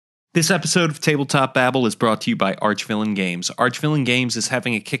This episode of Tabletop Babble is brought to you by Archvillain Games. Archvillain Games is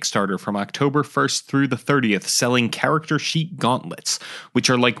having a Kickstarter from October 1st through the 30th selling character sheet gauntlets, which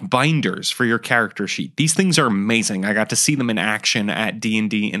are like binders for your character sheet. These things are amazing. I got to see them in action at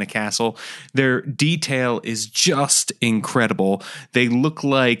D&D in a castle. Their detail is just incredible. They look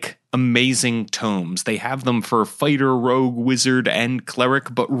like amazing tomes. They have them for fighter, rogue, wizard, and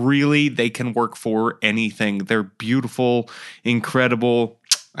cleric, but really they can work for anything. They're beautiful, incredible.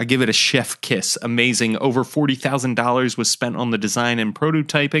 I give it a chef kiss. Amazing. Over $40,000 was spent on the design and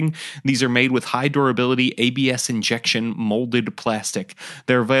prototyping. These are made with high durability ABS injection molded plastic.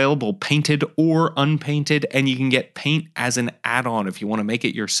 They're available painted or unpainted, and you can get paint as an add-on if you want to make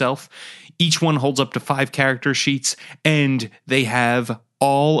it yourself. Each one holds up to 5 character sheets, and they have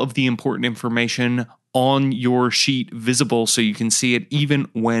all of the important information on your sheet visible so you can see it even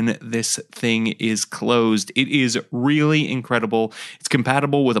when this thing is closed. It is really incredible. It's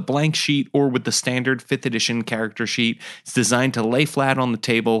compatible with a blank sheet or with the standard 5th edition character sheet. It's designed to lay flat on the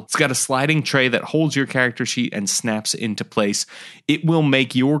table. It's got a sliding tray that holds your character sheet and snaps into place. It will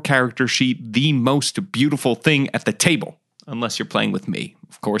make your character sheet the most beautiful thing at the table. Unless you're playing with me,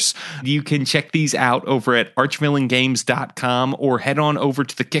 of course. You can check these out over at archvillaingames.com or head on over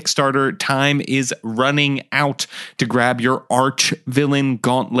to the Kickstarter. Time is running out to grab your Archvillain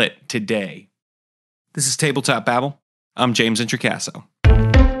Gauntlet today. This is Tabletop Babble. I'm James Intocaso.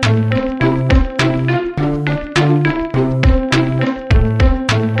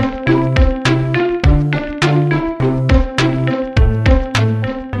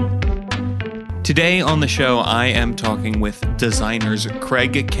 Today on the show, I am talking with designers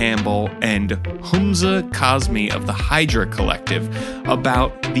Craig Campbell and Humza Kazmi of the Hydra Cooperative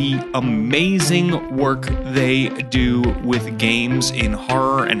about the amazing work they do with games in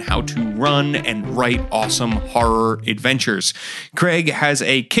horror and how to run and write awesome horror adventures. Craig has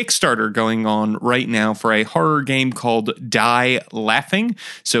a Kickstarter going on right now for a horror game called Die Laughing,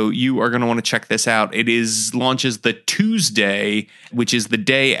 so you are going to want to check this out. It launches the Tuesday, which is the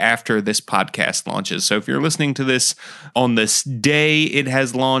day after this podcast launches. So if you're listening to this on this day it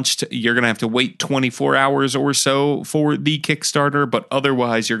has launched, you're going to have to wait 24 hours or so for the Kickstarter, but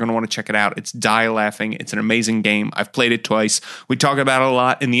otherwise you're going to want to check it out. It's Die Laughing. It's an amazing game. I've played it twice. We talk about it a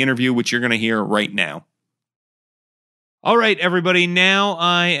lot in the interview, which you're going to hear right now. All right, everybody. Now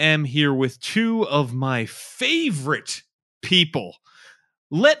I am here with two of my favorite people.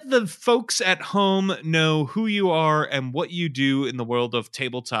 Let the folks at home know who you are and what you do in the world of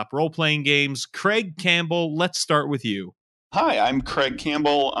tabletop role-playing games. Craig Campbell, let's start with you. Hi, I'm Craig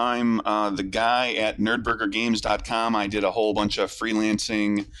Campbell. I'm the guy at NerdBurgerGames.com. I did a whole bunch of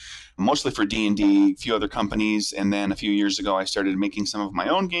freelancing, mostly for D&D, a few other companies, and then a few years ago I started making some of my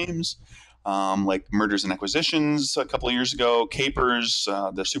own games, like Murders and Acquisitions a couple of years ago, Capers,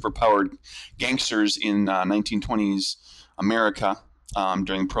 the superpowered gangsters in 1920s America.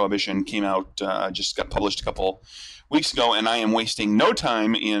 During Prohibition, came out, just got published a couple weeks ago, and I am wasting no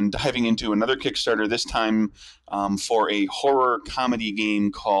time in diving into another Kickstarter, this time for a horror comedy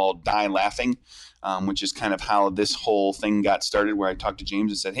game called Die Laughing, which is kind of how this whole thing got started, where I talked to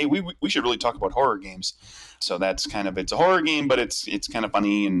James and said, hey, we should really talk about horror games. So that's kind of, it's a horror game, but it's kind of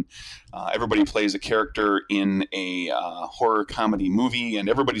funny, and everybody plays a character in a horror comedy movie, and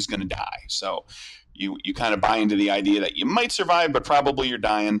everybody's going to die. So you kind of buy into the idea that you might survive, but probably you're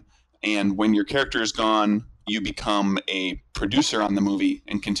dying. And when your character is gone, you become a producer on the movie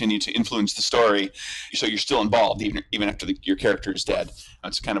and continue to influence the story. So you're still involved even after your character is dead.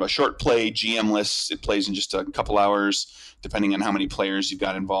 It's kind of a short play, GM-less. It plays in just a couple hours, depending on how many players you've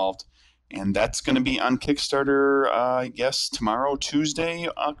got involved. And that's going to be on Kickstarter, I guess, tomorrow, Tuesday,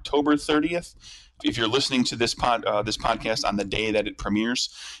 October 30th. If you're listening to this podcast on the day that it premieres,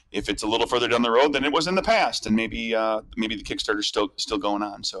 if it's a little further down the road than it was in the past, and maybe the Kickstarter's still going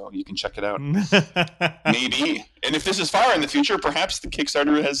on, so you can check it out. Maybe. And if this is far in the future, perhaps the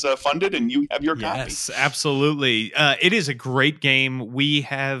Kickstarter has funded and you have your copy. Yes, absolutely. It is a great game. We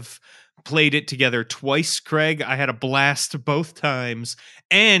have played it together twice, Craig. I had a blast both times,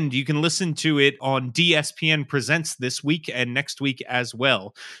 and you can listen to it on DSPN Presents this week and next week as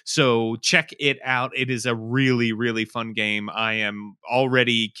well. So check it out. It is a really, really fun game. I am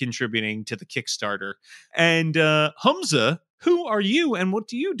already contributing to the Kickstarter. And Humza, who are you and what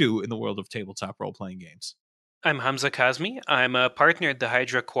do you do in the world of tabletop role-playing games? I'm Humza Kazmi. I'm a partner at the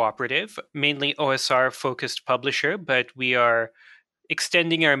Hydra Cooperative, mainly OSR-focused publisher, but we are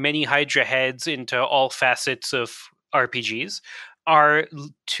extending our many Hydra heads into all facets of RPGs. Our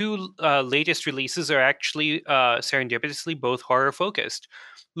two latest releases are actually serendipitously both horror-focused.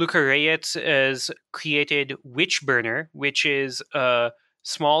 Luca Reyes has created Witchburner, which is a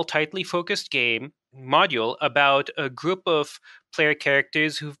small, tightly focused game module about a group of player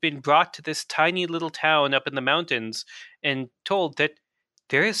characters who've been brought to this tiny little town up in the mountains and told that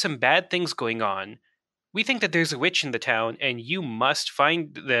there is some bad things going on. We think that there's a witch in the town, and you must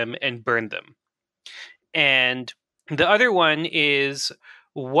find them and burn them. And the other one is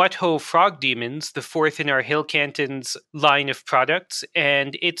What Ho Frog Demons, the fourth in our Hill Cantons line of products.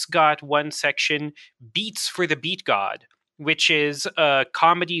 And it's got one section, Beats for the Beat God, which is a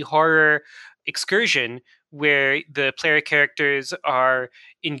comedy horror excursion where the player characters are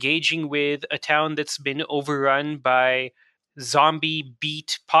engaging with a town that's been overrun by zombie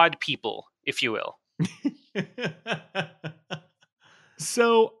beat pod people, if you will.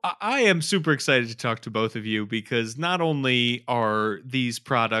 So I am super excited to talk to both of you because not only are these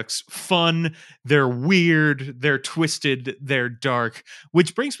products fun, they're weird, they're twisted, they're dark,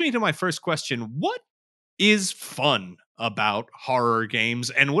 which brings me to my first question. What is fun about horror games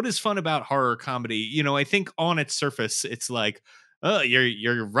and what is fun about horror comedy? You know, I think on its surface, it's like, oh,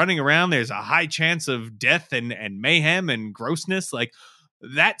 you're running around. There's a high chance of death and mayhem and grossness. Like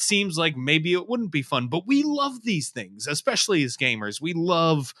that seems like maybe it wouldn't be fun, but we love these things, especially as gamers. We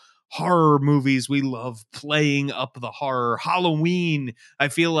love horror movies. We love playing up the horror. Halloween, I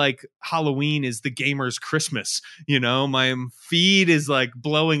feel like Halloween is the gamer's Christmas. You know, my feed is like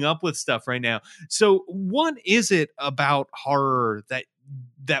blowing up with stuff right now. So what is it about horror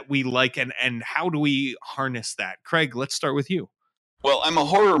that we like, and how do we harness that? Craig, let's start with you. Well, I'm a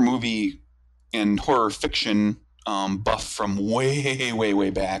horror movie and horror fiction buff from way, way, way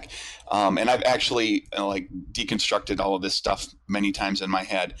back, and I've actually like deconstructed all of this stuff many times in my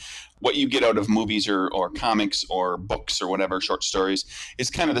head. What you get out of movies or comics or books or whatever, short stories,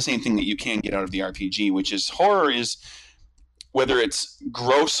 is kind of the same thing that you can get out of the RPG, which is horror is whether it's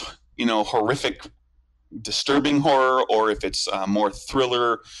gross, horrific, disturbing horror, or if it's more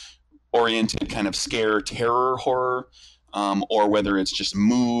thriller oriented kind of scare terror horror, or whether it's just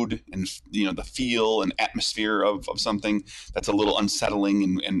mood and the feel and atmosphere of something that's a little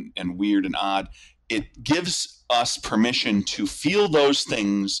unsettling and weird and odd. It gives us permission to feel those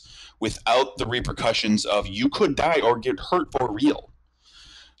things without the repercussions of you could die or get hurt for real.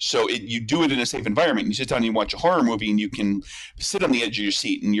 So you do it in a safe environment. You sit down and you watch a horror movie, and you can sit on the edge of your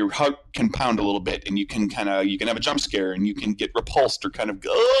seat, and your heart can pound a little bit, and you can have a jump scare, and you can get repulsed or kind of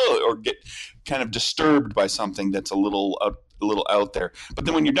or get kind of disturbed by something that's a little out there. But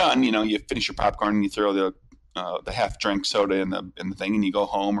then when you're done, you finish your popcorn and you throw the half drank soda in the thing, and you go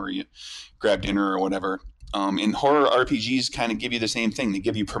home or you grab dinner or whatever. And horror RPGs kind of give you the same thing. They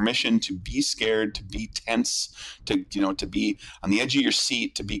give you permission to be scared, to be tense, to be on the edge of your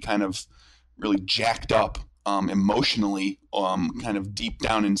seat, to be kind of really jacked up emotionally, kind of deep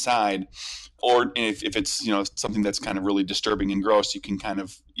down inside. Or if it's something that's kind of really disturbing and gross, you can kind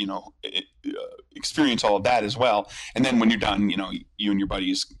of experience all of that as well. And then when you're done, you and your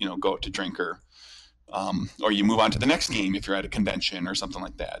buddies go out to drink or you move on to the next game if you're at a convention or something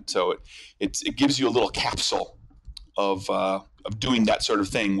like that. So it gives you a little capsule of doing that sort of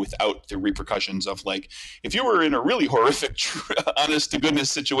thing without the repercussions of, like, if you were in a really horrific, honest to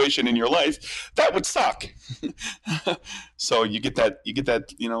goodness situation in your life, that would suck. So you get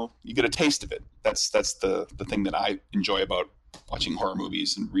a taste of it. That's the thing that I enjoy about watching horror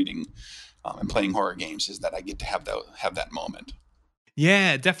movies and reading and playing horror games, is that I get to have that moment.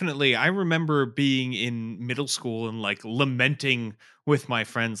 Yeah, definitely. I remember being in middle school and like lamenting with my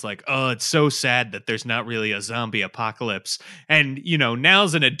friends, like, oh, it's so sad that there's not really a zombie apocalypse. And, now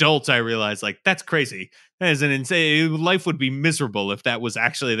as an adult, I realize, like, that's crazy. That is an insane life would be miserable if that was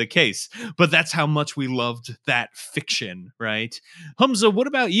actually the case. But that's how much we loved that fiction, right? Humza, what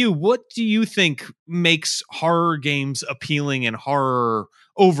about you? What do you think makes horror games appealing and horror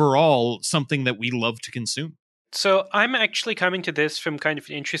overall something that we love to consume? So I'm actually coming to this from kind of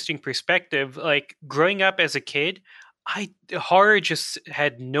an interesting perspective. Like growing up as a kid, horror just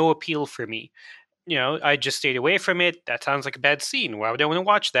had no appeal for me. I just stayed away from it. That sounds like a bad scene. Why would I want to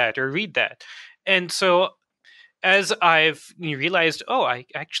watch that or read that? And so as I've realized, oh, I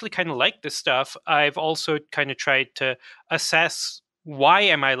actually kind of like this stuff, I've also kind of tried to assess, why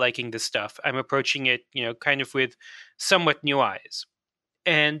am I liking this stuff? I'm approaching it, kind of with somewhat new eyes.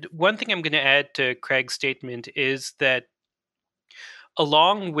 And one thing I'm going to add to Craig's statement is that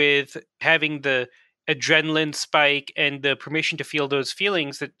along with having the adrenaline spike and the permission to feel those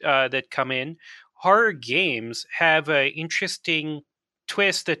feelings that come in, horror games have an interesting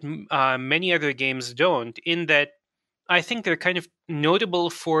twist that many other games don't, in that I think they're kind of notable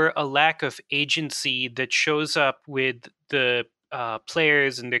for a lack of agency that shows up with the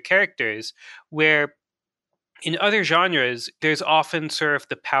players and their characters, where In other genres, there's often sort of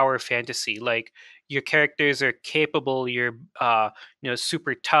the power fantasy, like your characters are capable, you're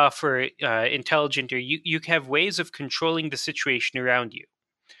super tough or intelligent, or you have ways of controlling the situation around you.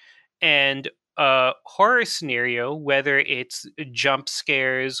 And a horror scenario, whether it's jump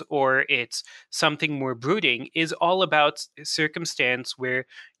scares or it's something more brooding, is all about circumstance where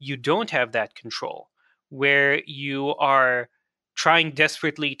you don't have that control, where you are trying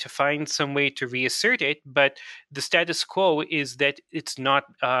desperately to find some way to reassert it, but the status quo is that it's not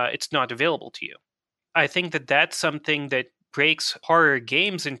available to you. I think that that's something that breaks horror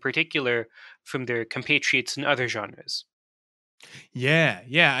games in particular from their compatriots in other genres. Yeah,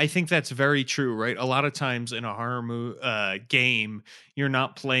 I think that's very true, right? A lot of times in a game, you're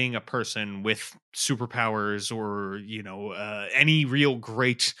not playing a person with superpowers or, any real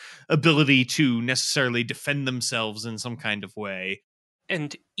great ability to necessarily defend themselves in some kind of way.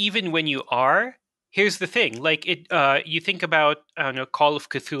 And even when you are, here's the thing: like you think about, I don't know, Call of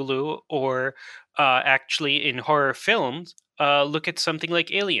Cthulhu, or actually in horror films, look at something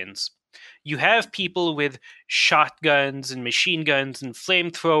like Aliens. You have people with shotguns and machine guns and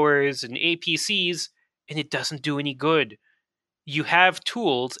flamethrowers and APCs, and it doesn't do any good. You have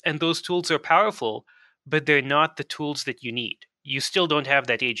tools, and those tools are powerful, but they're not the tools that you need. You still don't have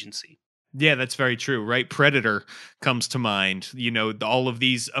that agency. Yeah, that's very true, right? Predator comes to mind. All of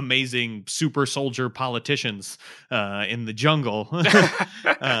these amazing super soldier politicians in the jungle,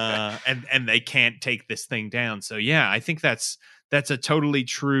 and they can't take this thing down. So yeah, I think that's a totally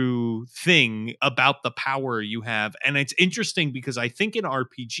true thing about the power you have, and it's interesting because I think in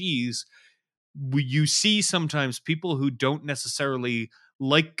RPGs you see sometimes people who don't necessarily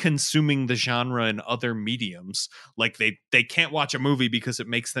like consuming the genre in other mediums, like they can't watch a movie because it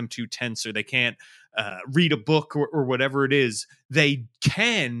makes them too tense, or they can't read a book, or whatever it is. They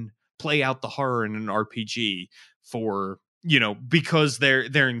can play out the horror in an RPG for because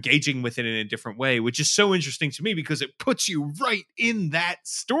they're engaging with it in a different way, which is so interesting to me because it puts you right in that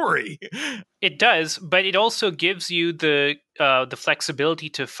story. It does, but it also gives you the flexibility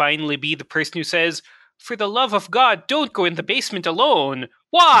to finally be the person who says, "For the love of God, don't go in the basement alone.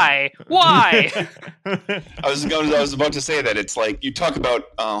 Why? Why?" I was about to say that it's like you talk about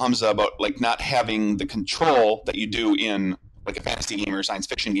Humza, about like not having the control that you do in like a fantasy game or a science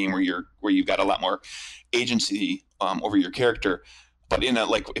fiction game where you've got a lot more agency over your character. But in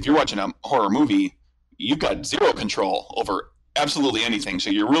if you're watching a horror movie, you've got zero control over absolutely anything. So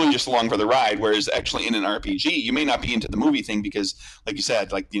you're really just along for the ride. Whereas actually in an RPG, you may not be into the movie thing because, like you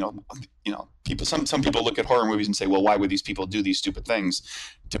said, people. Some people look at horror movies and say, well, why would these people do these stupid things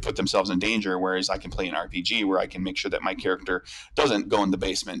to put themselves in danger? Whereas I can play an RPG where I can make sure that my character doesn't go in the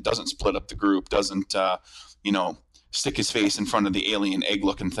basement, doesn't split up the group, doesn't stick his face in front of the alien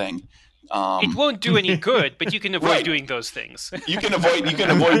egg-looking thing. It won't do any good, but you can avoid Right. doing those things. You can avoid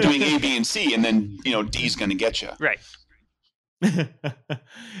doing A, B, and C, and then D's going to get you. Right.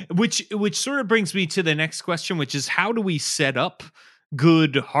 which sort of brings me to the next question, which is, how do we set up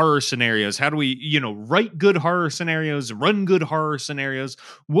good horror scenarios? How do we write good horror scenarios, run good horror scenarios?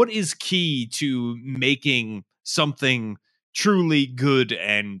 What is key to making something truly good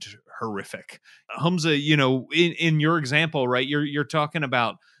and horrific? Humza, in your example, right, you're talking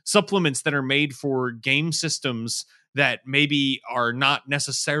about supplements that are made for game systems that maybe are not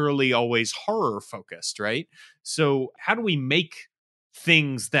necessarily always horror focused, right? So how do we make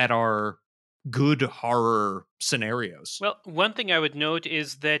things that are good horror scenarios? Well, one thing I would note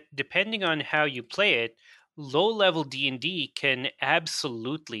is that depending on how you play it, low-level D&D can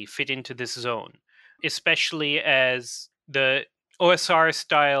absolutely fit into this zone, especially as the OSR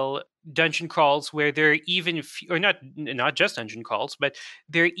style dungeon crawls, where there are even or not just dungeon crawls, but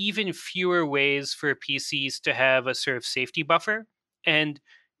there are even fewer ways for PCs to have a sort of safety buffer. And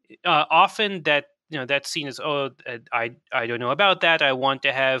often that's seen as, I don't know about that. I want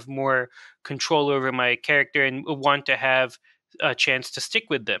to have more control over my character and want to have a chance to stick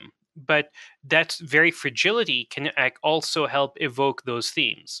with them. But that very fragility can also help evoke those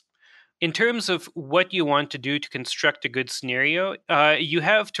themes. In terms of what you want to do to construct a good scenario, you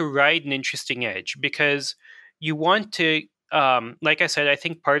have to ride an interesting edge, because you want to, like I said, I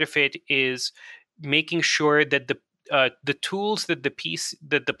think part of it is making sure that the tools that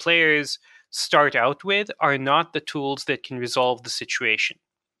the players start out with are not the tools that can resolve the situation.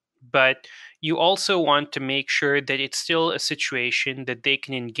 But you also want to make sure that it's still a situation that they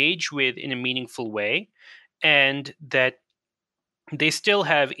can engage with in a meaningful way, and that they still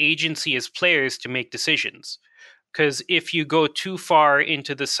have agency as players to make decisions. Because if you go too far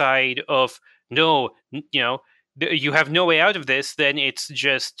into the side of, no, you have no way out of this, then it's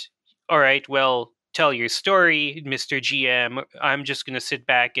just, all right, well, tell your story, Mr. GM. I'm just going to sit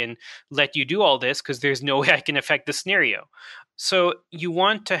back and let you do all this because there's no way I can affect the scenario. So you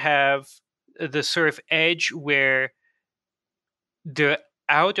want to have the sort of edge where they're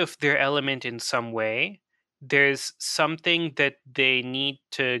out of their element in some way. There's something that they need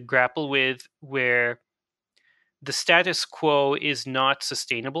to grapple with where the status quo is not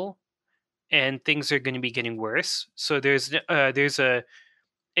sustainable and things are going to be getting worse. So there's a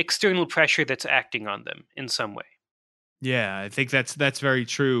external pressure that's acting on them in some way. Yeah, I think that's very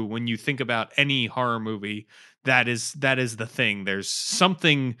true. When you think about any horror movie, that is the thing. There's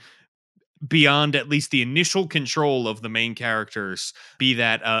something beyond at least the initial control of the main characters, be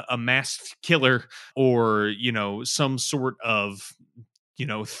that a masked killer or, some sort of,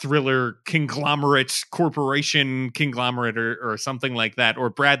 thriller conglomerate, corporation conglomerate, or something like that,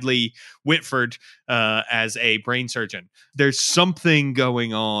 or Bradley Whitford as a brain surgeon. There's something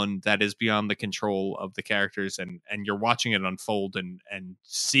going on that is beyond the control of the characters, and you're watching it unfold and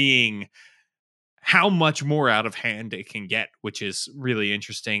seeing how much more out of hand it can get, which is really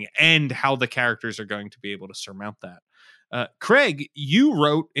interesting, and how the characters are going to be able to surmount that. Craig, you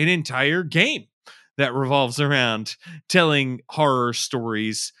wrote an entire game that revolves around telling horror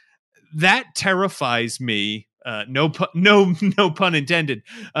stories. That terrifies me. No pun intended.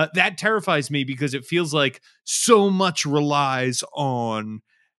 That terrifies me because it feels like so much relies on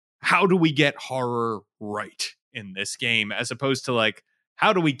how do we get horror right in this game, as opposed to like,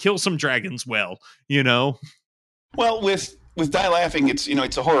 how do we kill some dragons well, Well, with Die Laughing, it's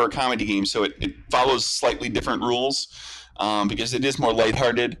a horror comedy game, so it follows slightly different rules because it is more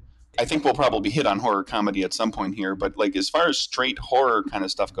lighthearted. I think we'll probably hit on horror comedy at some point here, but like as far as straight horror kind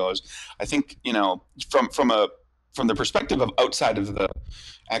of stuff goes, I think from the perspective of outside of the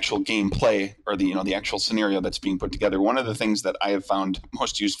actual gameplay or the actual scenario that's being put together, one of the things that I have found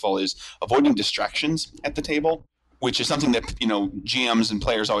most useful is avoiding distractions at the table, which is something that GMs and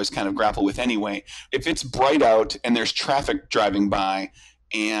players always kind of grapple with anyway. If it's bright out and there's traffic driving by,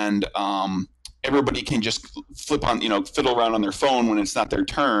 and everybody can just fiddle around on their phone when it's not their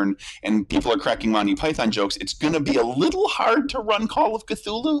turn, and people are cracking Monty Python jokes, it's going to be a little hard to run Call of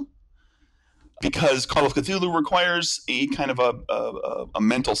Cthulhu, because Call of Cthulhu requires a kind of a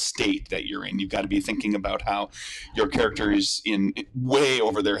mental state that you're in. You've got to be thinking about how your character is in way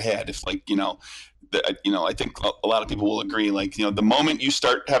over their head. If I think a lot of people will agree, the moment you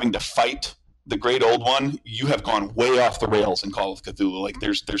start having to fight the great old one, you have gone way off the rails in Call of Cthulhu. Like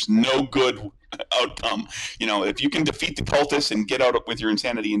there's no good outcome. If you can defeat the cultists and get out with your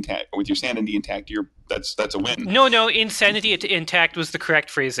sanity intact, that's a win. No, insanity intact was the correct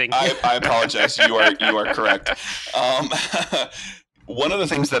phrasing. I apologize. You are correct. One of the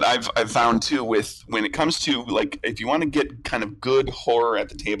things that I've found too, with when it comes to like, if you want to get kind of good horror at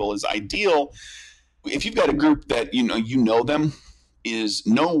the table, is ideal if you've got a group that know them, is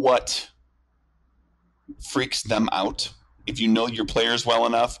know what freaks them out. If you know your players well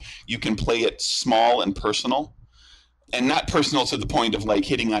enough, you can play it small and personal, and not personal to the point of like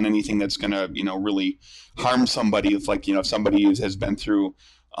hitting on anything that's going to really harm somebody. If somebody has been through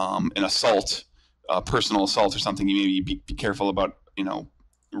an assault, personal assault or something, you maybe be careful about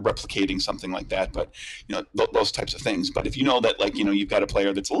replicating something like that, but those types of things. But if you know that you've got a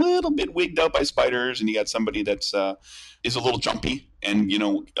player that's a little bit wigged out by spiders, and you got somebody that's is a little jumpy and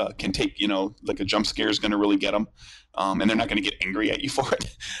can take like a jump scare is going to really get them, and they're not going to get angry at you for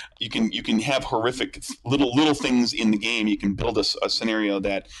it. You can have horrific little things in the game. You can build a scenario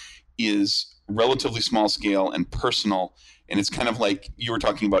that is relatively small scale and personal. And it's kind of like you were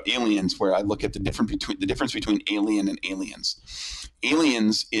talking about Aliens, where I look at the difference between Alien and Aliens.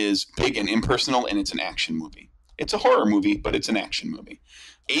 Aliens is big and impersonal, and it's an action movie. It's a horror movie, but it's an action movie.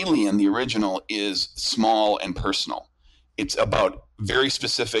 Alien, the original, is small and personal. It's about very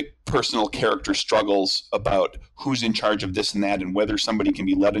specific personal character struggles about who's in charge of this and that, and whether somebody can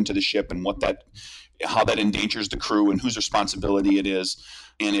be let into the ship, and how that endangers the crew, and whose responsibility it is.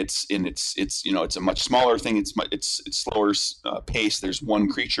 And it's a much smaller thing. It's slower pace. There's one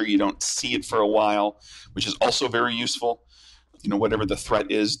creature, you don't see it for a while, which is also very useful. Whatever the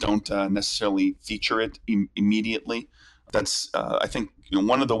threat is, don't necessarily feature it immediately. That's I think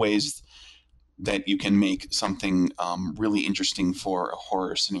one of the ways that you can make something really interesting for a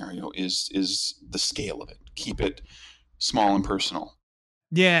horror scenario is the scale of it. Keep it small and personal.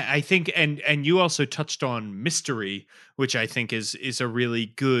 Yeah, I think, and you also touched on mystery, which I think is a really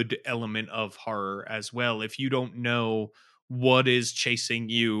good element of horror as well. If you don't know what is chasing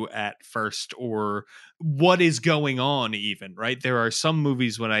you at first, or what is going on, even, right? There are some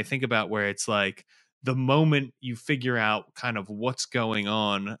movies when I think about where it's like the moment you figure out kind of what's going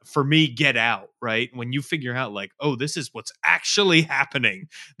on, for me, Get Out, right? When you figure out like, oh, this is what's actually happening.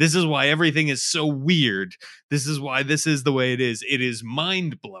 This is why everything is so weird. This is why this is the way it is. It is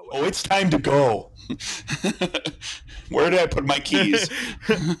mind blowing. Oh, it's time to go. Where did I put my keys?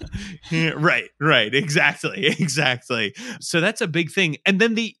 Right. Exactly. So that's a big thing. And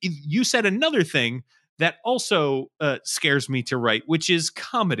then you said another thing that also scares me to write, which is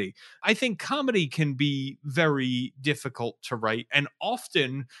comedy. I think comedy can be very difficult to write. And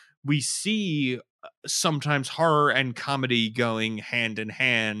often we see sometimes horror and comedy going hand in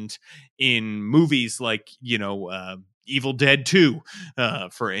hand in movies like, Evil Dead 2,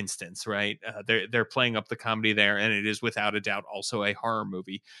 for instance, right? They're playing up the comedy there, and it is without a doubt also a horror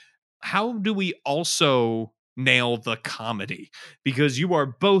movie. How do we also nail the comedy? Because you are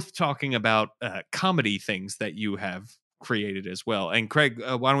both talking about comedy things that you have created as well. And Craig,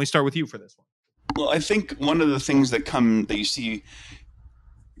 why don't we start with you for this one? Well, I think one of the things that you see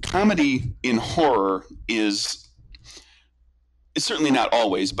comedy in horror is it's certainly not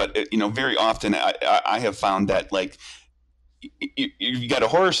always, but very often I have found that like you got a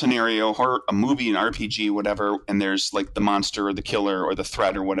horror scenario, a movie, an RPG, whatever, and there's like the monster or the killer or the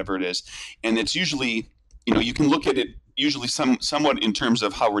threat or whatever it is, and it's usually you can look at it usually somewhat in terms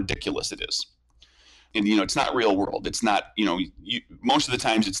of how ridiculous it is. And it's not real world. It's not most of the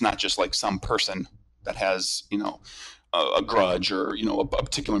times it's not just like some person that has a grudge or a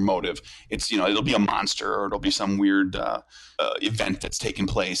particular motive. It's it'll be a monster or it'll be some weird event that's taken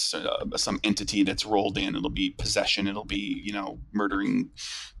place, some entity that's rolled in. It'll be possession. It'll be murdering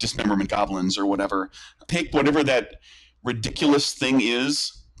dismemberment goblins or whatever. Take whatever that ridiculous thing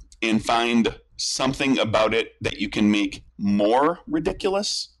is and find something about it that you can make more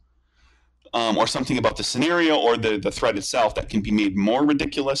ridiculous. Or something about the scenario or the threat itself that can be made more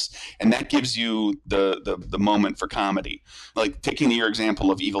ridiculous, and that gives you the moment for comedy. Like taking your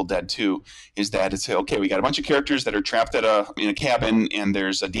example of Evil Dead 2, is that it's okay, we got a bunch of characters that are trapped in a cabin, and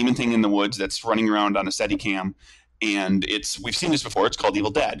there's a demon thing in the woods that's running around on a Steadicam, and we've seen this before. It's called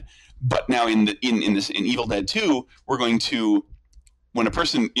Evil Dead, but now in Evil Dead 2, we're going to. When a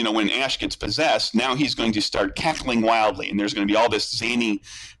person, when Ash gets possessed, now he's going to start cackling wildly, and there's going to be all this zany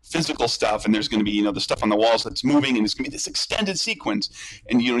physical stuff, and there's going to be, the stuff on the walls that's moving, and it's going to be this extended sequence.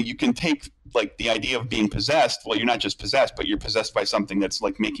 And, you can take, like, the idea of being possessed. Well, you're not just possessed, but you're possessed by something that's,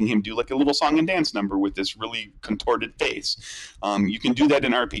 like, making him do, like, a little song and dance number with this really contorted face. You can do that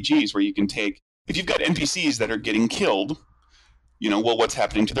in RPGs where you can take, if you've got NPCs that are getting killed, well, what's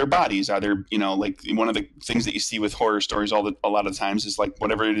happening to their bodies? Are there, like one of the things that you see with horror stories a lot of times is like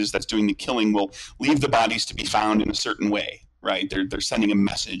whatever it is that's doing the killing will leave the bodies to be found in a certain way, right? They're sending a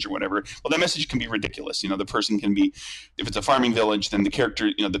message or whatever. Well, that message can be ridiculous. The person can be, if it's a farming village, then the character,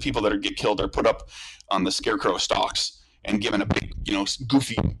 the people that get killed are put up on the scarecrow stalks and given a big,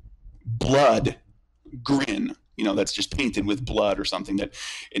 goofy blood grin, that's just painted with blood or something and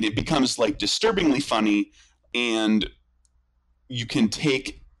it becomes like disturbingly funny. And you can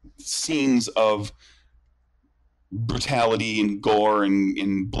take scenes of brutality and gore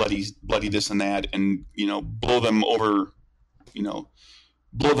and bloody this and that, and blow them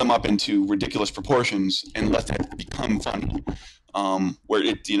up into ridiculous proportions and let that become funny. Where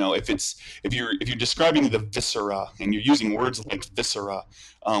it if you're describing the viscera and you're using words like viscera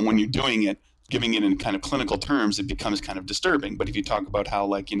when you're doing it, giving it in kind of clinical terms, it becomes kind of disturbing. But if you talk about how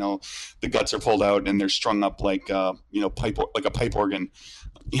the guts are pulled out and they're strung up like a pipe organ,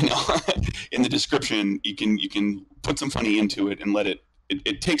 in the description, you can put some funny into it and let it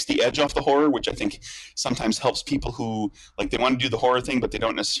takes the edge off the horror, which I think sometimes helps people who they want to do the horror thing, but they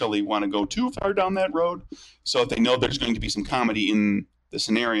don't necessarily want to go too far down that road. So if they know there's going to be some comedy in the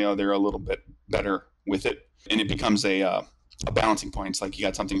scenario, they're a little bit better with it, and it becomes a balancing point. It's like you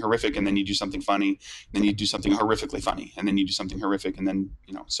got something horrific and then you do something funny, then you do something horrifically funny, and then you do something horrific, and then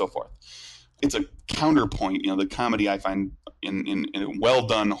so forth. It's a counterpoint. The comedy, I find in a well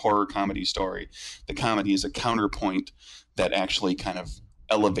done horror comedy story, the comedy is a counterpoint that actually kind of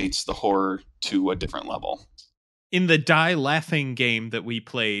elevates the horror to a different level. In the Die Laughing game that we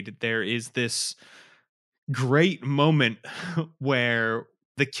played, there is this great moment where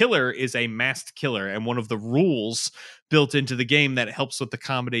the killer is a masked killer, and one of the rules built into the game that helps with the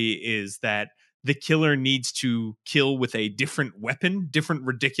comedy is that the killer needs to kill with a different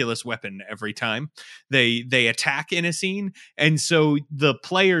ridiculous weapon every time they attack in a scene. And so the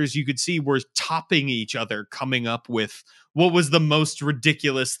players, you could see, were topping each other, coming up with what was the most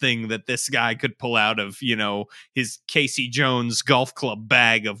ridiculous thing that this guy could pull out of, his Casey Jones golf club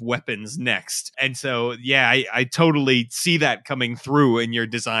bag of weapons next. And so, yeah, I totally see that coming through in your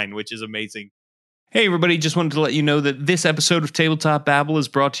design, which is amazing. Hey everybody, just wanted to let you know that this episode of Tabletop Babble is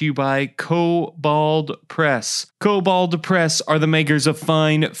brought to you by Kobold Press. Kobold Press are the makers of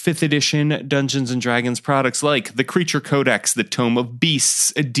fine 5th edition Dungeons & Dragons products like the Creature Codex, the Tome of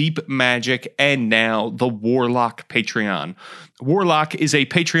Beasts, Deep Magic, and now the Warlock Patreon. Warlock is a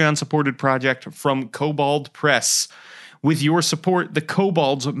Patreon-supported project from Kobold Press. With your support, the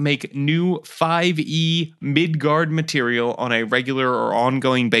Kobolds make new 5e Midgard material on a regular or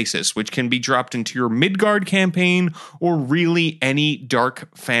ongoing basis, which can be dropped into your Midgard campaign or really any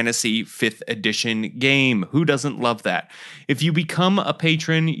dark fantasy 5th edition game. Who doesn't love that? If you become a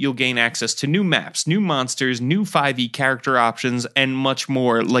patron, you'll gain access to new maps, new monsters, new 5e character options, and much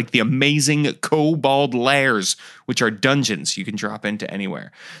more, like the amazing Kobold Lairs, which are dungeons you can drop into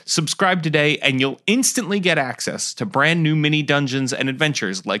anywhere. Subscribe today and you'll instantly get access to brand new mini dungeons and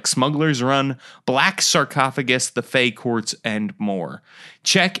adventures like Smuggler's Run, Black Sarcophagus, the Fey Courts, and more.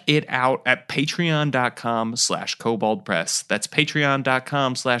 Check it out at patreon.com/koboldpress. That's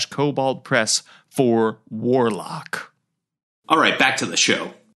patreon.com/koboldpress for Warlock. All right, back to the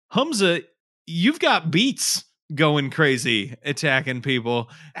show. Humza, you've got beats going crazy, attacking people.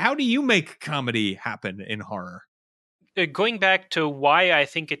 How do you make comedy happen in horror? Going back to why I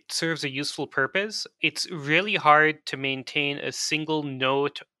think it serves a useful purpose, it's really hard to maintain a single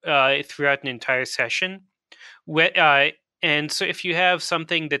note throughout an entire session. And so if you have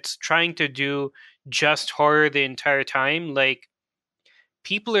something that's trying to do just horror the entire time, like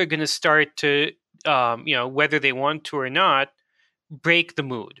people are going to start to, whether they want to or not, break the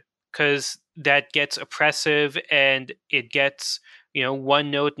mood because that gets oppressive and it gets, one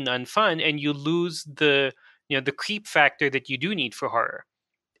note and unfun, and you lose the creep factor that you do need for horror.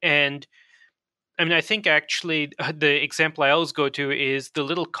 And I mean, I think actually the example I always go to is the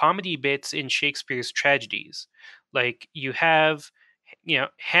little comedy bits in Shakespeare's tragedies. Like you have,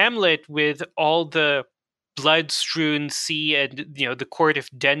 Hamlet with all the blood-strewn sea and the court of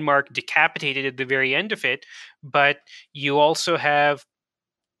Denmark decapitated at the very end of it, but you also have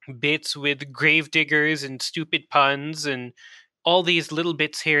bits with gravediggers and stupid puns and all these little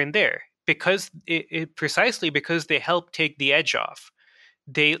bits here and there because precisely because they help take the edge off.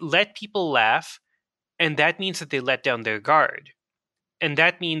 They let people laugh, and that means that they let down their guard. And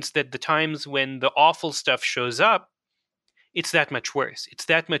that means that the times when the awful stuff shows up, it's that much worse. It's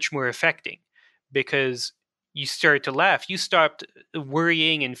that much more affecting because you start to laugh. You stopped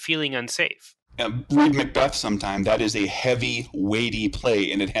worrying and feeling unsafe. Read Macbeth sometime. That is a heavy, weighty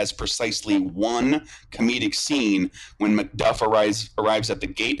play, and it has precisely one comedic scene when Macduff arrives at the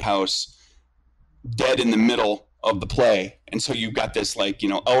gatehouse dead in the middle of the play. And so you've got this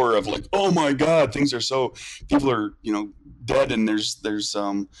hour of oh my God, things are so, people are, dead, and there's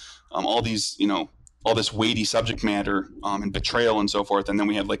all these, all this weighty subject matter and betrayal and so forth. And then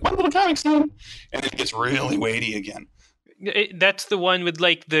we have one little comic scene, and then it gets really weighty again. That's the one with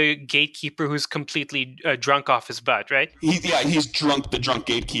the gatekeeper who's completely drunk off his butt, right? He's drunk, the drunk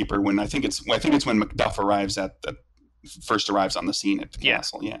gatekeeper. When I think it's when Macduff first arrives on the scene at the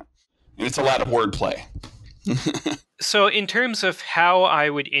castle. Yeah, and it's a lot of wordplay. So in terms of how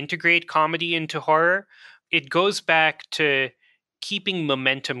I would integrate comedy into horror, it goes back to keeping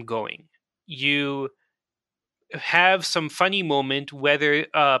momentum going. You have some funny moment, whether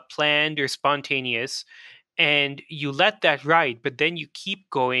planned or spontaneous, and you let that ride, but then you keep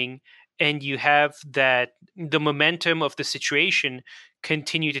going and you have the momentum of the situation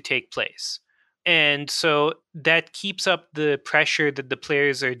continue to take place. And so that keeps up the pressure that the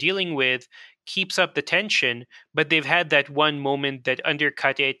players are dealing with, keeps up the tension, but they've had that one moment that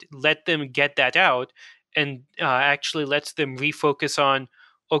undercut it, let them get that out, and actually lets them refocus on,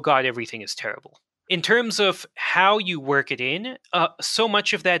 oh God, everything is terrible. In terms of how you work it in, so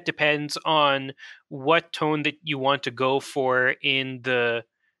much of that depends on what tone that you want to go for in the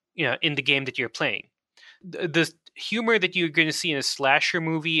game that you're playing. The humor that you're going to see in a slasher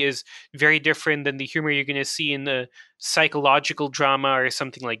movie is very different than the humor you're going to see in the psychological drama or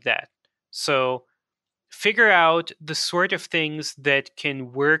something like that. So figure out the sort of things that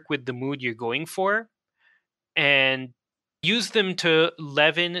can work with the mood you're going for and use them to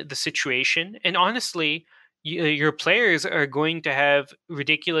leaven the situation. And honestly, your players are going to have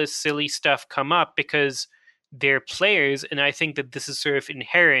ridiculous, silly stuff come up because they're players. And I think that this is sort of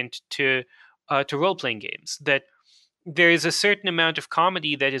inherent to role-playing games, that there is a certain amount of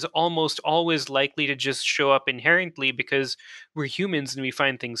comedy that is almost always likely to just show up inherently because we're humans and we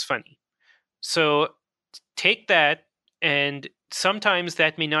find things funny. So take that, and sometimes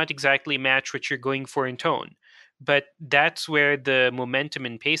that may not exactly match what you're going for in tone, but that's where the momentum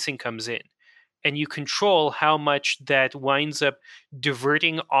and pacing comes in. and you control how much that winds up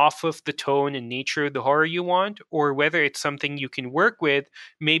diverting off of the tone and nature of the horror you want, or whether it's something you can work with.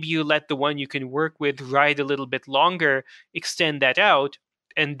 Maybe you let the one you can work with ride a little bit longer, extend that out,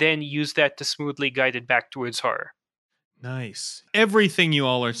 and then use that to smoothly guide it back towards horror. Nice. Everything you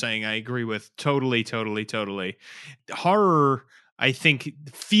all are saying, I agree with. Totally, totally, totally. Horror, I think,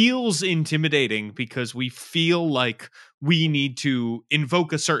 feels intimidating because we feel like we need to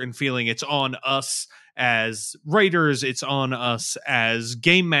invoke a certain feeling. It's on us as writers, it's on us as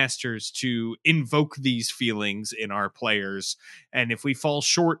game masters to invoke these feelings in our players. And if we fall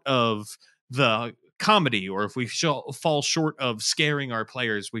short of the comedy, or if we fall short of scaring our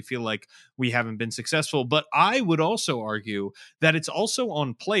players, we feel like we haven't been successful. But I would also argue that it's also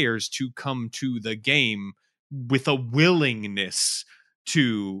on players to come to the game with a willingness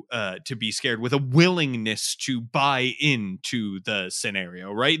to be scared, with a willingness to buy into the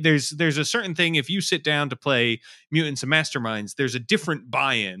scenario, right? There's a certain thing, if you sit down to play Mutants and Masterminds, there's a different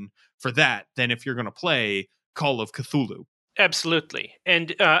buy-in for that than if you're going to play Call of Cthulhu. Absolutely.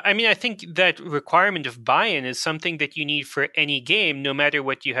 And I mean, I think that requirement of buy in is something that you need for any game, no matter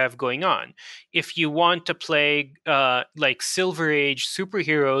what you have going on. If you want to play like Silver Age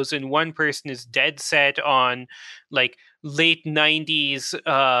superheroes and one person is dead set on like late 90s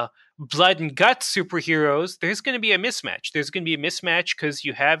blood and guts superheroes, there's going to be a mismatch. There's going to be a mismatch because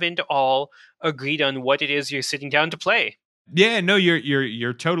you haven't all agreed on what it is you're sitting down to play. Yeah, no,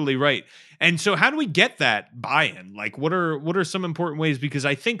 you're totally right. And so how do we get that buy-in? Like what are some important ways? Because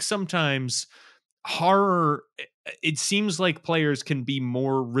I think sometimes horror, it seems like players can be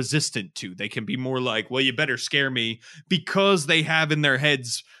more resistant to. They can be more like, well, you better scare me, because they have in their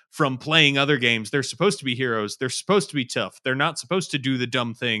heads from playing other games, they're supposed to be heroes, they're supposed to be tough, they're not supposed to do the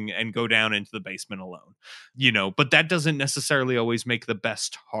dumb thing and go down into the basement alone, but that doesn't necessarily always make the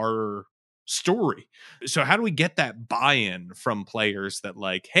best horror story. So how do we get that buy-in from players that,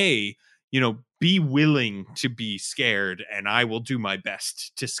 like, hey, be willing to be scared and I will do my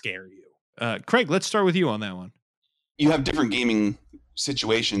best to scare you? Craig, let's start with you on that one. You have different gaming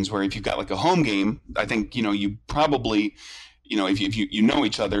situations where if you've got like a home game, I think, you probably, if you know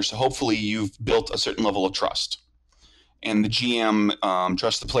each other, so hopefully you've built a certain level of trust. And the GM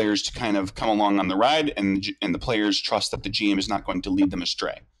trusts the players to kind of come along on the ride, and the players trust that the GM is not going to lead them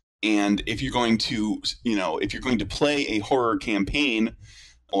astray. And if you're going to, play a horror campaign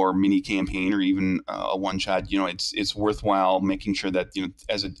or mini campaign, or even a one shot, it's worthwhile making sure that,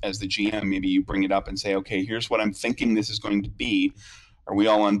 as the GM, maybe you bring it up and say, okay, here's what I'm thinking this is going to be. Are we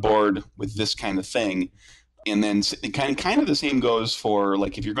all on board with this kind of thing? And then kind of the same goes for,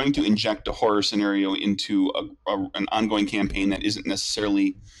 like, if you're going to inject a horror scenario into an ongoing campaign that isn't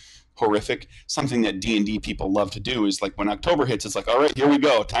necessarily horrific. Something that D&D people love to do is, like, when October hits, it's like, all right, here we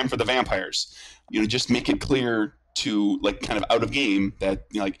go, time for the vampires. Just make it clear to, like, kind of out of game that,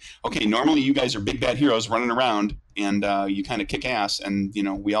 like, okay, normally you guys are big bad heroes running around and you kind of kick ass, and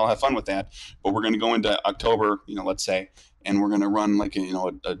we all have fun with that. But we're going to go into October, let's say, and we're going to run like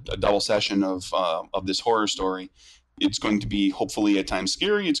a double session of this horror story. It's going to be hopefully at times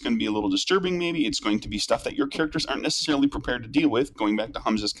scary. It's going to be a little disturbing, maybe. It's going to be stuff that your characters aren't necessarily prepared to deal with, going back to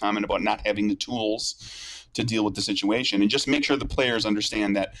Humza's comment about not having the tools to deal with the situation. And just make sure the players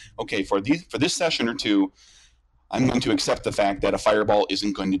understand that, okay, for this session or two, I'm going to accept the fact that a fireball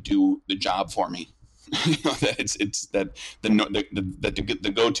isn't going to do the job for me. That it's that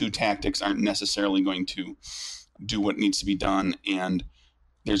the go-to tactics aren't necessarily going to do what needs to be done, and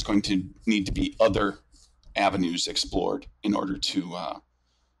there's going to need to be other avenues explored in order to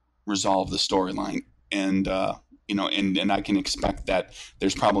resolve the storyline. And and I can expect that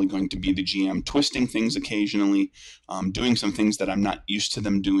there's probably going to be the GM twisting things occasionally, doing some things that I'm not used to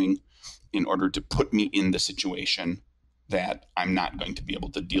them doing, in order to put me in the situation that I'm not going to be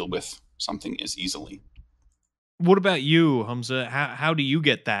able to deal with something as easily. What about you, Humza? How do you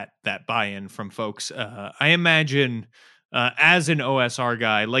get that buy-in from folks? I imagine, as an OSR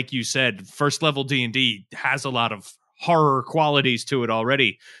guy, like you said, first level D&D has a lot of horror qualities to it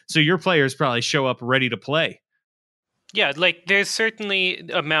already. So your players probably show up ready to play. Yeah, like there's certainly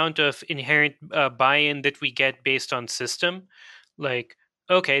amount of inherent buy-in that we get based on system. Like,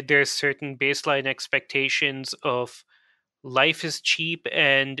 okay, there's certain baseline expectations of life is cheap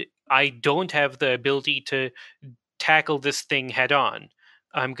and I don't have the ability to tackle this thing head on.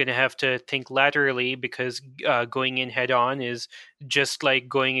 I'm going to have to think laterally, because going in head on is just like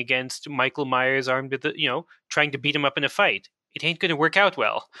going against Michael Myers armed with, trying to beat him up in a fight. It ain't going to work out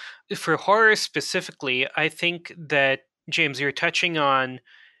well. For horror specifically, I think that, James, you're touching on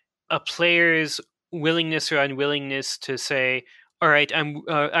a player's willingness or unwillingness to say, all right,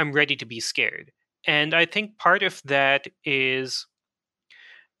 I'm ready to be scared. And I think part of that is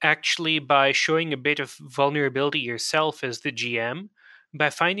actually by showing a bit of vulnerability yourself as the GM, by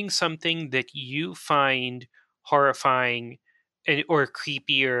finding something that you find horrifying or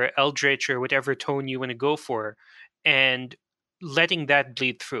creepy or eldritch or whatever tone you want to go for, and letting that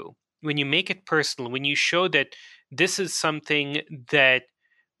bleed through. When you make it personal, when you show that this is something that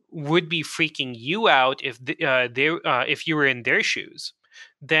would be freaking you out if you were in their shoes,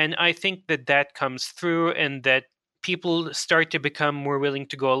 then I think that that comes through, and that people start to become more willing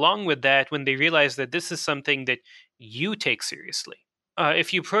to go along with that when they realize that this is something that you take seriously.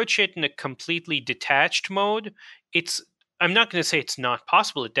 If you approach it in a completely detached mode, it's I'm not going to say it's not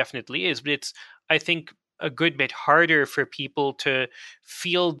possible. It definitely is, but it's, I think, a good bit harder for people to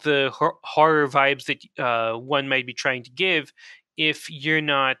feel the horror vibes that one might be trying to give if you're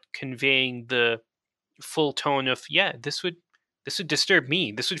not conveying the full tone of, yeah, this would disturb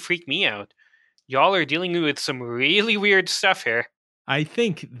me, this would freak me out. Y'all are dealing with some really weird stuff here. I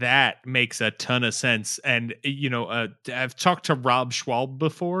think that makes a ton of sense. And, I've talked to Rob Schwalb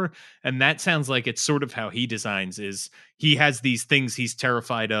before, and that sounds like it's sort of how he designs is he has these things he's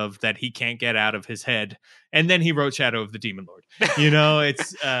terrified of that he can't get out of his head. And then he wrote Shadow of the Demon Lord.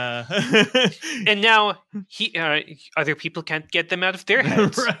 It's And now other people can't get them out of their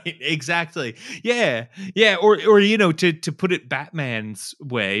heads. Right, exactly. Yeah. Yeah, or to put it Batman's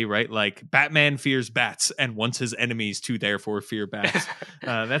way, right? Like Batman fears bats and wants his enemies to therefore fear bats.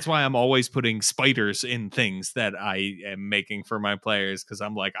 That's why I'm always putting spiders in things that I am making for my players, because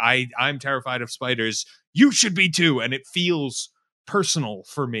I'm like, I'm terrified of spiders. You should be too, and it feels personal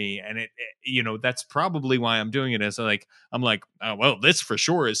for me, and that's probably why I'm doing it. As I'm like, oh, well, this for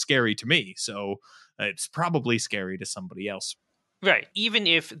sure is scary to me, so it's probably scary to somebody else. Right. Even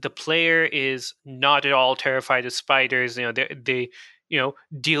if the player is not at all terrified of spiders, they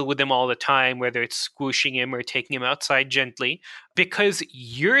deal with them all the time, whether it's squooshing him or taking him outside gently, because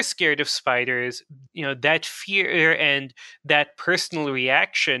you're scared of spiders. That fear and that personal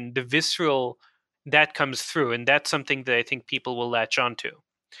reaction, the visceral, that comes through, and that's something that I think people will latch onto.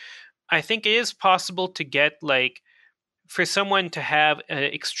 I think it is possible to get, like, for someone to have an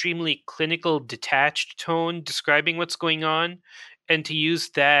extremely clinical, detached tone describing what's going on, and to use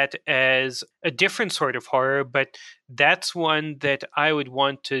that as a different sort of horror. But that's one that I would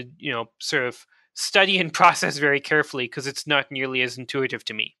want to, sort of study and process very carefully, because it's not nearly as intuitive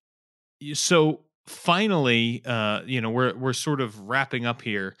to me. So finally, we're sort of wrapping up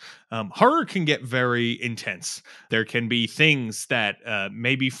here. Horror can get very intense. There can be things that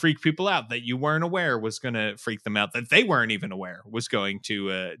maybe freak people out that you weren't aware was going to freak them out, that they weren't even aware was going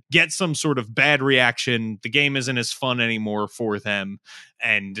to get some sort of bad reaction. The game isn't as fun anymore for them,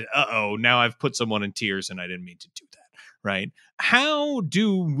 and now I've put someone in tears, and I didn't mean to do that. Right? How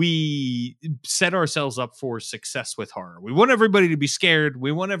do we set ourselves up for success with horror? We want everybody to be scared.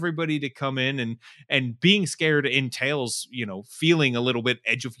 We want everybody to come in, and being scared entails, feeling a little bit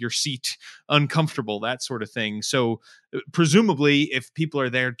edge of your seat, uncomfortable, that sort of thing. So presumably if people are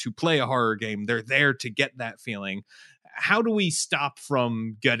there to play a horror game, they're there to get that feeling. How do we stop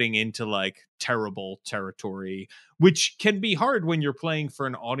from getting into like terrible territory, which can be hard when you're playing for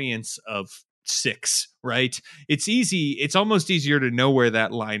an audience of 6, right? It's almost easier to know where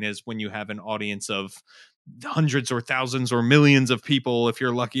that line is when you have an audience of hundreds or thousands or millions of people, if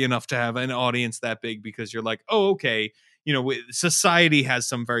you're lucky enough to have an audience that big, because you're like, oh, okay, society has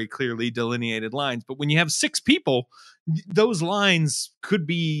some very clearly delineated lines. But when you have 6 people, those lines could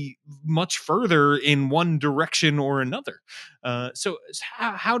be much further in one direction or another. So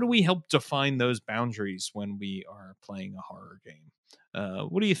how do we help define those boundaries when we are playing a horror game?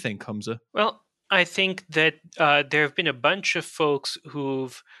 What do you think, Humza? Well, I think that there have been a bunch of folks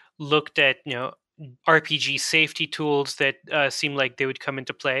who've looked at, RPG safety tools that seem like they would come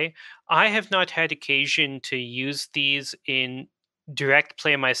into play. I have not had occasion to use these in direct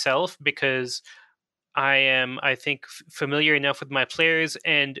play myself, because I am, I think, familiar enough with my players,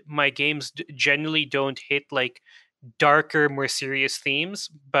 and my games generally don't hit like darker, more serious themes.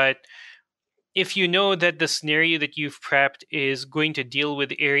 But if you know that the scenario that you've prepped is going to deal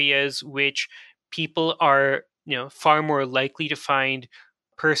with areas which people are, far more likely to find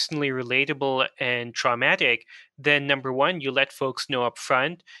personally relatable and traumatic, then number one, you let folks know up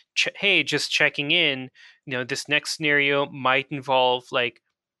front, hey, just checking in, this next scenario might involve like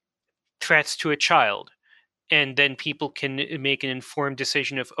threats to a child. And then people can make an informed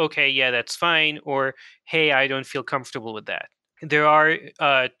decision of, okay, yeah, that's fine, or hey, I don't feel comfortable with that. There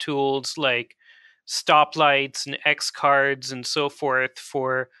are tools like stoplights and X cards and so forth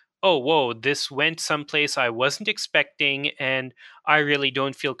for oh, whoa, this went someplace I wasn't expecting, and I really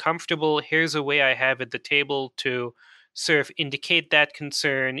don't feel comfortable. Here's a way I have at the table to sort of indicate that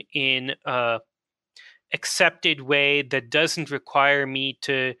concern in a accepted way that doesn't require me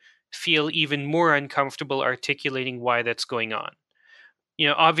to feel even more uncomfortable articulating why that's going on.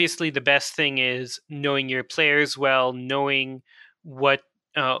 Obviously the best thing is knowing your players well, knowing what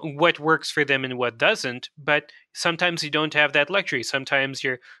works for them and what doesn't. But sometimes you don't have that luxury. Sometimes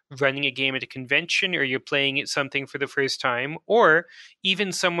you're running a game at a convention, or you're playing something for the first time, or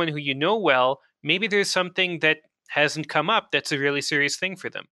even someone who you know well. Maybe there's something that hasn't come up that's a really serious thing for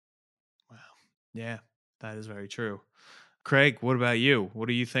them. Wow. Yeah, that is very true. Craig, what about you? What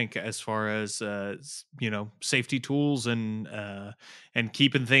do you think as far as safety tools and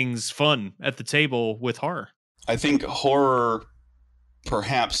keeping things fun at the table with horror? I think horror,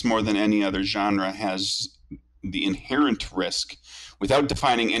 perhaps more than any other genre, has the inherent risk, without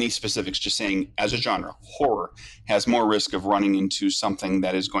defining any specifics, just saying as a genre, horror has more risk of running into something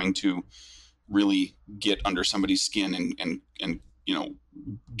that is going to really get under somebody's skin and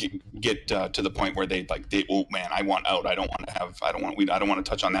get to the point where oh man, I want out. I don't want to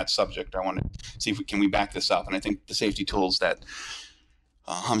touch on that subject. I want to see if we can back this up. And I think the safety tools that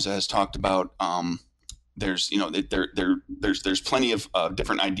Humza has talked about, there's plenty of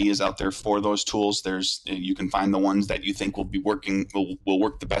different ideas out there for those tools. You can find the ones that you think will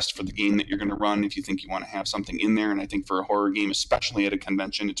work the best for the game that you're going to run, if you think you want to have something in there. And I think for a horror game, especially at a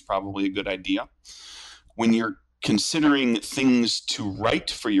convention, it's probably a good idea. When you're considering things to write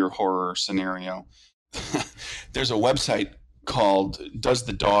for your horror scenario, there's a website called Does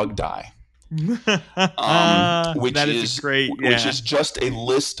the Dog Die? Which is just a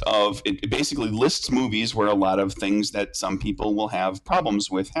list of, it basically lists movies where a lot of things that some people will have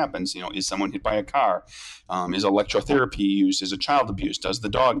problems with happens. Is someone hit by a car? Is electrotherapy used? Is a child abused? Does the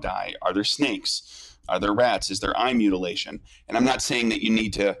dog die? Are there snakes? Are there rats? Is there eye mutilation? And I'm not saying that you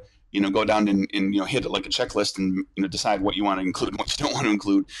need to go down and hit it like a checklist and decide what you want to include and what you don't want to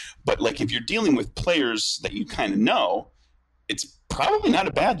include. But like, if you're dealing with players that you kind of know, it's probably not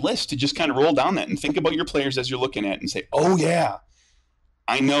a bad list to just kind of roll down that and think about your players as you're looking at it and say, oh yeah,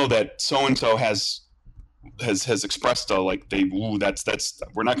 I know that so-and-so has expressed that's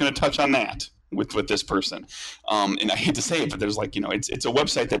we're not going to touch on that with this person. And I hate to say it, but there's it's a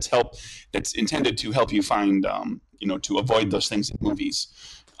website that's intended to help you find, to avoid those things in movies.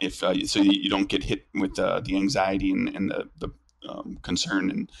 If so you don't get hit with the anxiety and the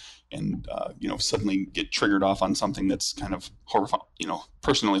concern and suddenly get triggered off on something that's kind of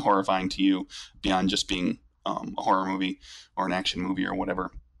personally horrifying to you, beyond just being a horror movie or an action movie or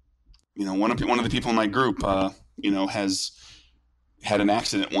whatever. One of the people in my group has had an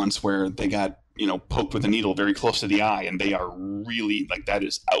accident once where they got poked with a needle very close to the eye, and they are really that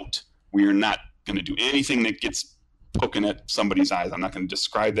is out. We are not going to do anything that gets poking at somebody's eyes. I'm not going to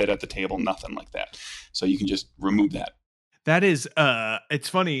describe that at the table, nothing like that. So you can just remove that. That is, it's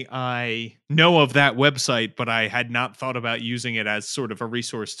funny. I know of that website, but I had not thought about using it as sort of a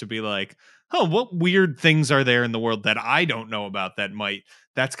resource to be like, oh, what weird things are there in the world that I don't know about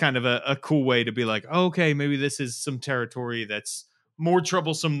that's kind of a cool way to be like, oh, okay, maybe this is some territory that's more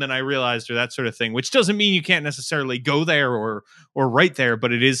troublesome than I realized, or that sort of thing, which doesn't mean you can't necessarily go there or right there,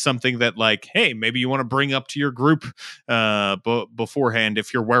 but it is something that hey, maybe you want to bring up to your group beforehand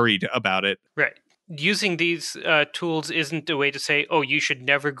if you're worried about it. Right. Using these tools isn't a way to say, oh, you should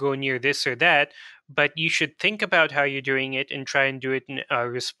never go near this or that, but you should think about how you're doing it and try and do it in a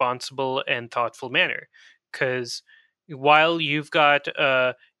responsible and thoughtful manner. Because while you've got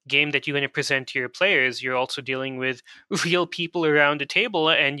a game that you want to present to your players, you're also dealing with real people around a table,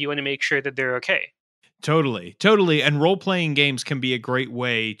 and you want to make sure that they're okay. Totally. And role-playing games can be a great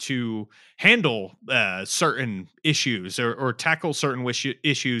way to handle certain issues or tackle certain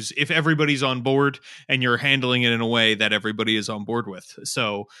issues if everybody's on board and you're handling it in a way that everybody is on board with.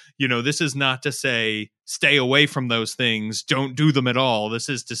 So, this is not to say stay away from those things, don't do them at all. This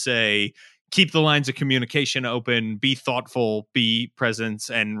is to say keep the lines of communication open, be thoughtful, be present,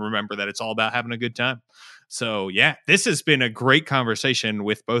 and remember that it's all about having a good time. So, yeah, this has been a great conversation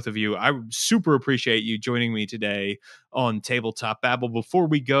with both of you. I super appreciate you joining me today on Tabletop Babble. Before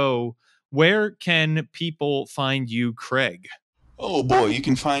we go, where can people find you, Craig? Oh boy, you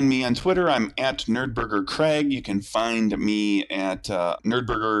can find me on Twitter. I'm at NerdBurger Craig. You can find me at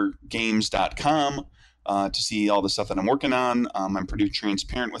NerdBurgerGames.com. To see all the stuff that I'm working on. I'm pretty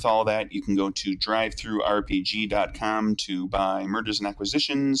transparent with all of that. You can go to drivethroughrpg.com to buy Mergers and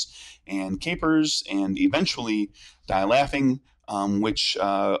Acquisitions and Capers and eventually Die Laughing. which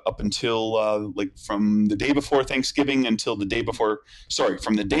up until from the day before Thanksgiving until the day before,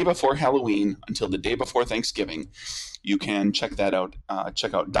 from the day before Halloween until the day before Thanksgiving, you can check that out.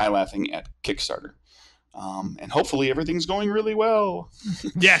 Check out Die Laughing at Kickstarter. And hopefully everything's going really well.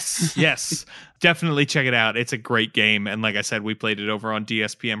 Yes. Definitely check it out. It's a great game. And like I said, we played it over on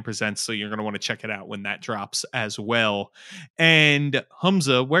DSPM Presents, so you're going to want to check it out when that drops as well. And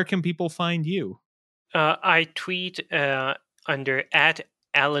Humza, where can people find you? I tweet under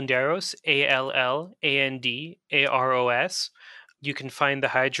 @Allandaros, ALLANDAROS. You can find the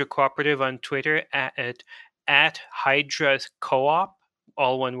Hydra Cooperative on Twitter at Hydra Co-op,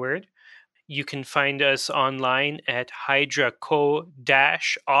 all one word. You can find us online at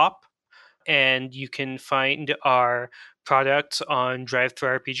hydraco-op, and you can find our products on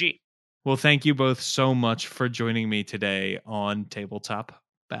DriveThruRPG. Well, thank you both so much for joining me today on Tabletop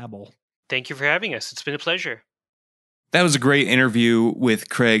Babble. Thank you for having us. It's been a pleasure. That was a great interview with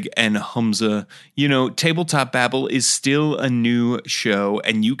Craig and Humza. You know, Tabletop Babble is still a new show,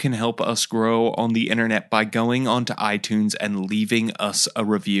 and you can help us grow on the internet by going onto iTunes and leaving us a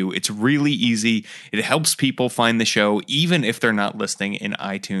review. It's really easy. It helps people find the show, even if they're not listening in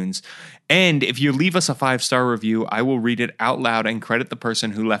iTunes. And if you leave us a 5-star review, I will read it out loud and credit the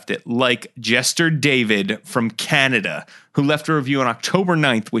person who left it, like Jester David from Canada, who left a review on October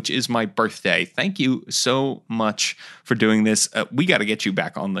 9th, which is my birthday. Thank you so much for doing this. We got to get you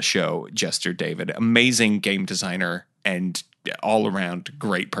back on the show, Jester David. Amazing game designer and all around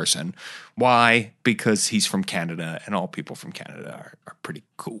great person. Why? Because he's from Canada, and all people from Canada are pretty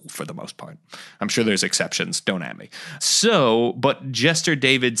cool for the most part. I'm sure there's exceptions. Don't at me. So, but Jester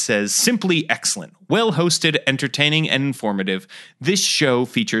David says, simply excellent. Well hosted, entertaining, and informative. This show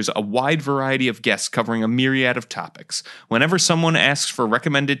features a wide variety of guests covering a myriad of topics. Whenever someone asks for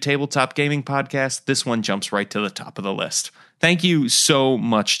recommended tabletop gaming podcasts, this one jumps right to the top of the list. Thank you so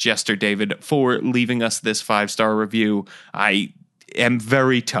much, Jester David, for leaving us this 5-star review. I am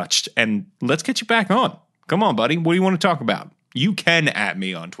very touched, and let's get you back on. Come on, buddy. What do you want to talk about? You can at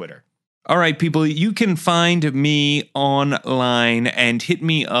me on Twitter. All right, people, you can find me online and hit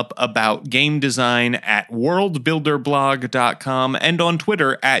me up about game design at worldbuilderblog.com and on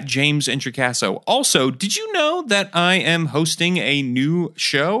Twitter at James Intocaso. Also, did you know that I am hosting a new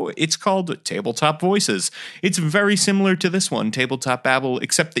show? It's called Tabletop Voices. It's very similar to this one, Tabletop Babble,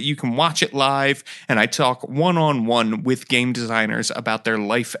 except that you can watch it live, and I talk one-on-one with game designers about their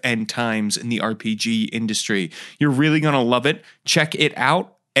life and times in the RPG industry. You're really going to love it. Check it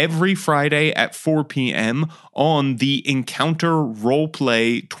out. Every Friday at 4 p.m. on the Encounter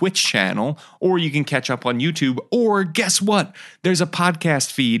Roleplay Twitch channel, or you can catch up on YouTube, or guess what? There's a podcast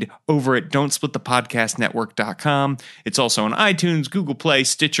feed over at don'tsplitthepodcastnetwork.com. It's also on iTunes, Google Play,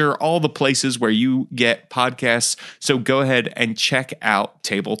 Stitcher, all the places where you get podcasts. So go ahead and check out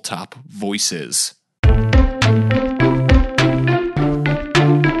Tabletop Voices.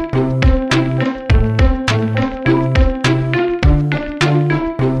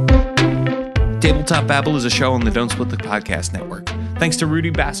 Tabletop Babble is a show on the Don't Split the Podcast Network. Thanks to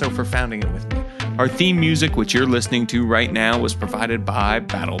Rudy Basso for founding it with me. Our theme music, which you're listening to right now, was provided by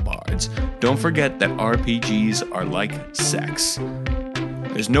Battle Bards. Don't forget that RPGs are like sex.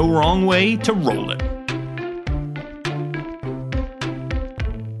 There's no wrong way to roll it.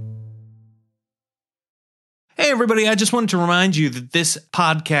 Hey everybody, I just wanted to remind you that this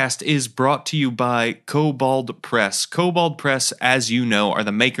podcast is brought to you by Kobold Press. Kobold Press, as you know, are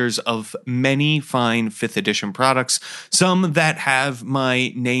the makers of many fine 5th edition products, some that have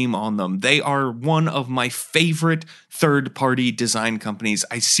my name on them. They are one of my favorite third-party design companies.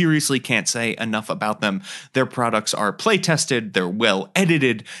 I seriously can't say enough about them. Their products are play-tested, they're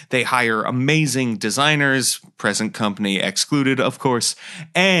well-edited, they hire amazing designers, present company excluded, of course,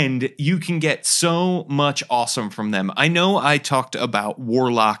 and you can get so much awesome from them. I know I talked about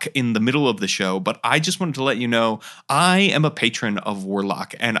Warlock in the middle of the show, but I just wanted to let you know I am a patron of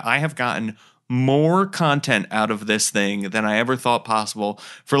Warlock, and I have gotten more content out of this thing than I ever thought possible.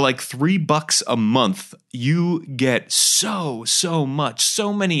 For like $3 a month, you get so much,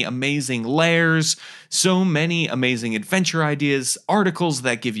 so many amazing layers, so many amazing adventure ideas, articles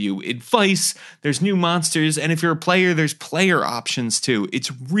that give you advice, there's new monsters, and if you're a player, there's player options too.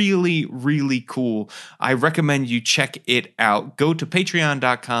 It's really, really cool. I recommend you check it out. Go to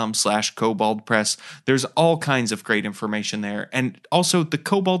patreon.com/koboldpress. There's all kinds of great information there, and also the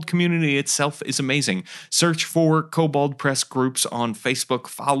Kobold community itself is amazing. Search for Kobold Press groups on Facebook,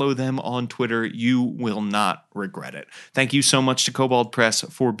 follow them on Twitter. You will not regret it. Thank you so much to Kobold Press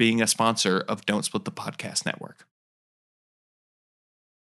for being a sponsor of Don't Split the Podcast Network.